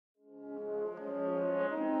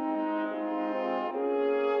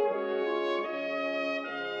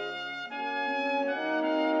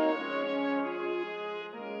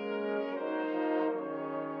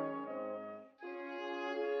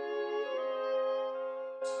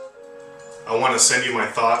I want to send you my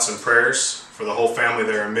thoughts and prayers for the whole family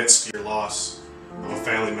there amidst your loss of a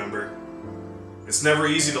family member. It's never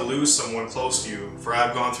easy to lose someone close to you, for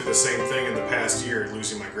I've gone through the same thing in the past year,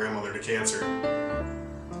 losing my grandmother to cancer.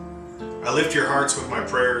 I lift your hearts with my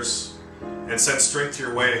prayers and send strength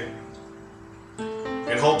your way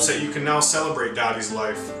in hopes that you can now celebrate Dottie's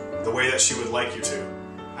life the way that she would like you to.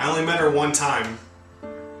 I only met her one time,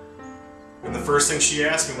 and the first thing she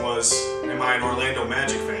asked me was, am I an Orlando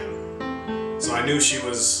Magic fan? So I knew she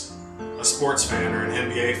was a sports fan or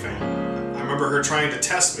an NBA fan. I remember her trying to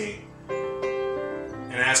test me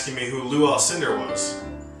and asking me who Lou Alcindor was.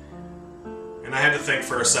 And I had to think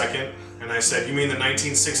for a second, and I said, you mean the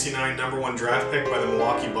 1969 #1 draft pick by the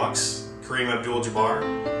Milwaukee Bucks, Kareem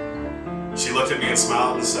Abdul-Jabbar? She looked at me and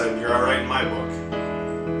smiled and said, you're alright in my book.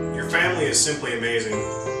 Your family is simply amazing,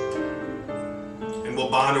 and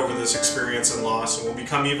we'll bond over this experience and loss, and we'll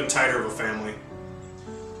become even tighter of a family.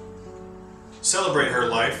 Celebrate her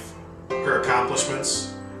life, her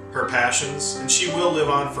accomplishments, her passions, and she will live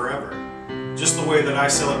on forever, just the way that I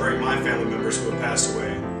celebrate my family members who have passed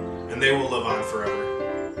away, and they will live on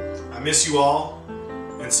forever. I miss you all,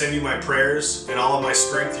 and send you my prayers and all of my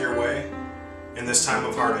strength your way in this time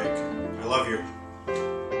of heartache. I love you.